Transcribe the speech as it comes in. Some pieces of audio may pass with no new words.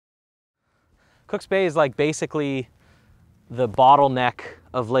Cook's Bay is like basically the bottleneck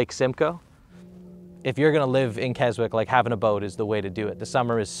of Lake Simcoe. If you're gonna live in Keswick, like having a boat is the way to do it. The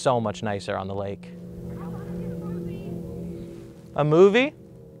summer is so much nicer on the lake. A movie?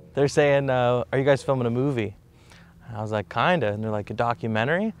 They're saying, are you guys filming a movie? And I was like, kinda. And they're like, a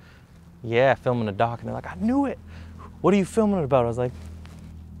documentary? Yeah, filming a doc. And they're like, I knew it. What are you filming it about? I was like,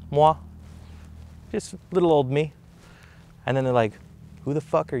 moi. Just little old me. And then they're like, who the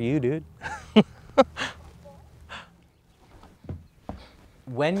fuck are you, dude?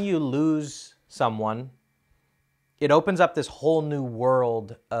 When you lose someone, it opens up this whole new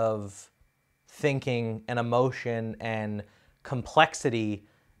world of thinking and emotion and complexity.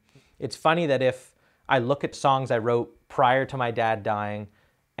 It's funny that if I look at songs I wrote prior to my dad dying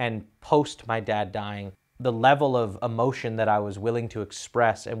and post my dad dying, the level of emotion that I was willing to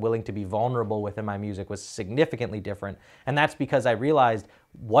express and willing to be vulnerable with in my music was significantly different. And that's because I realized,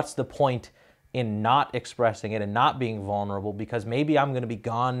 what's the point in not expressing it and not being vulnerable, because maybe I'm going to be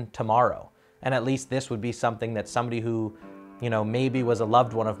gone tomorrow. And at least this would be something that somebody who, you know, maybe was a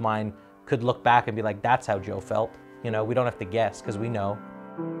loved one of mine could look back and be like, that's how Joe felt. You know, we don't have to guess because we know.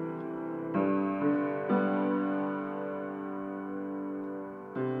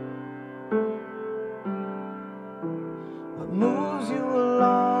 What moves you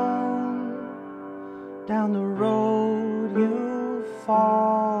along down the road you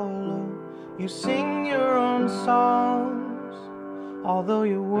follow? You sing your own songs, although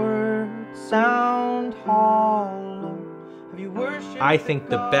your words sound hollow. Have you worshipped? I think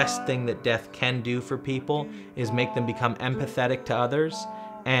the best thing that death can do for people is make them become empathetic to others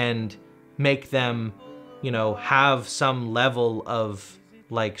and make them, you know, have some level of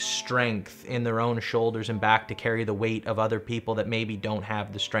like strength in their own shoulders and back to carry the weight of other people that maybe don't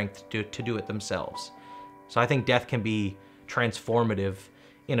have the strength to do it themselves. So I think death can be transformative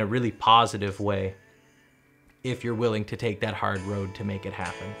in a really positive way if you're willing to take that hard road to make it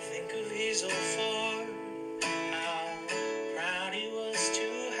happen. Think of his old farm, how proud he was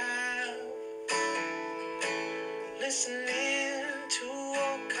to have. Listening to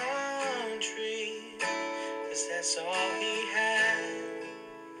old country, 'cause that's all he had.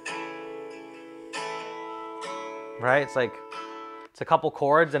 Right? It's like, it's a couple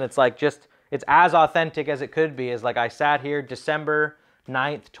chords and it's like just, it's as authentic as it could be. Is like, I sat here December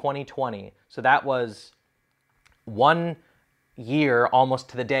 9th, 2020. So that was 1 year almost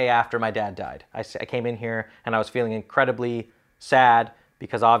to the day after my dad died. I came in here and I was feeling incredibly sad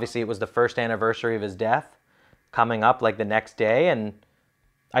because obviously it was the first anniversary of his death coming up like the next day. And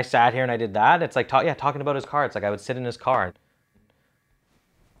I sat here and I did that. It's like, talking about his car. It's like I would sit in his car.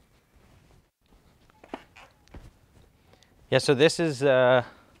 Yeah, so this is the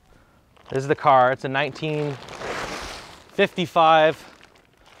car. It's a 1955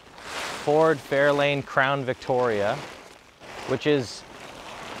 Ford Fairlane Crown Victoria, which is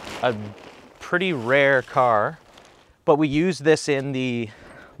a pretty rare car. But we used this in the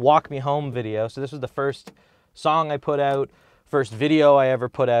Walk Me Home video. So this was the first song I put out, first video I ever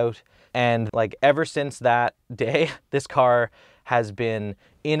put out. And like ever since that day, this car has been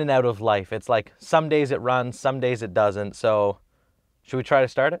in and out of life. It's like some days it runs, some days it doesn't. So should we try to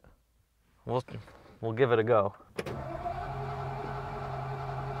start it? We'll give it a go.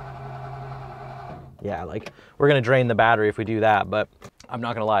 Yeah, like we're gonna drain the battery if we do that, but I'm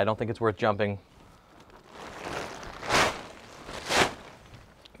not gonna lie, I don't think it's worth jumping.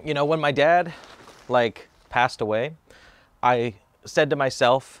 You know, when my dad like passed away, I said to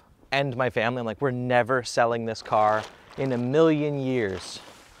myself and my family, I'm like, we're never selling this car in a million years.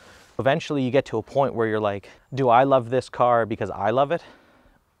 Eventually you get to a point where you're like, do I love this car because I love it?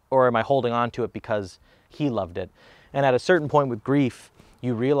 Or am I holding on to it because he loved it? And at a certain point with grief,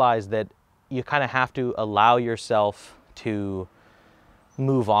 you realize that you kind of have to allow yourself to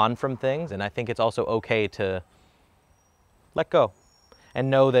move on from things. And I think it's also okay to let go and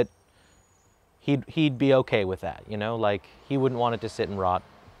know that he'd be okay with that, you know? Like, he wouldn't want it to sit and rot.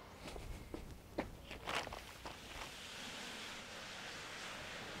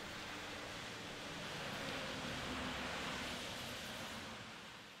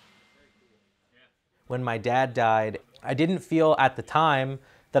 When my dad died, I didn't feel at the time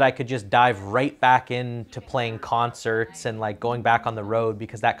that I could just dive right back into playing concerts and like going back on the road,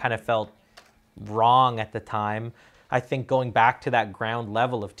 because that kind of felt wrong at the time. I think going back to that ground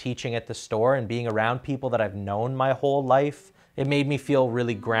level of teaching at the store and being around people that I've known my whole life, it made me feel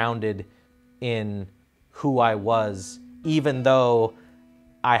really grounded in who I was, even though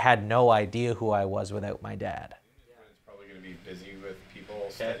I had no idea who I was without my dad. It's probably going to be busy with people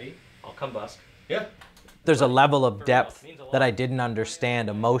steady. I'll come busk. Yeah. There's a level of depth that I didn't understand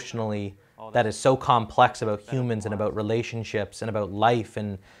emotionally that is so complex about humans and about relationships and about life.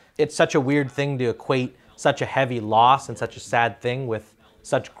 And it's such a weird thing to equate such a heavy loss and such a sad thing with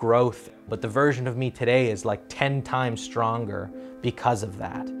such growth. But the version of me today is like 10 times stronger because of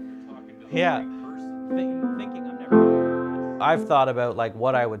that. Yeah. Thinking I'm never. I've thought about like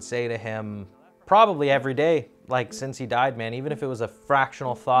what I would say to him probably every day, like since he died, man. Even if it was a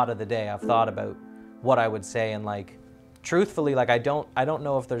fractional thought of the day, I've thought about what I would say. And like, truthfully, like I don't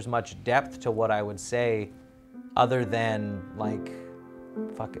know if there's much depth to what I would say other than like,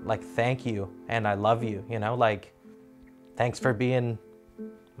 fuck it, like thank you and I love you, you know, like thanks for being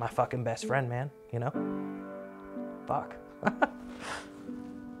my fucking best friend, man, you know? Fuck.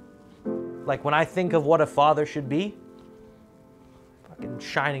 Like when I think of what a father should be, fucking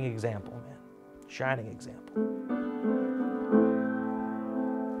shining example, man. Shining example.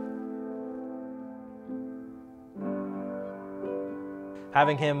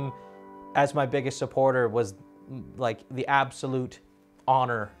 Having him as my biggest supporter was like the absolute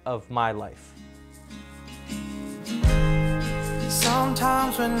honor of my life.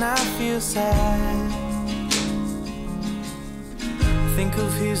 Sometimes when I feel sad, think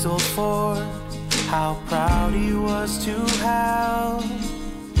of his old fort, how proud he was to have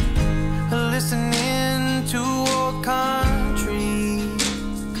listening to old country,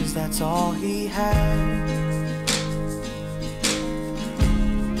 'cause that's all he had.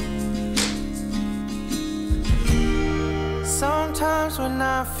 Sometimes when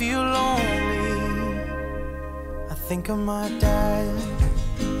I feel lonely, I think of my dad.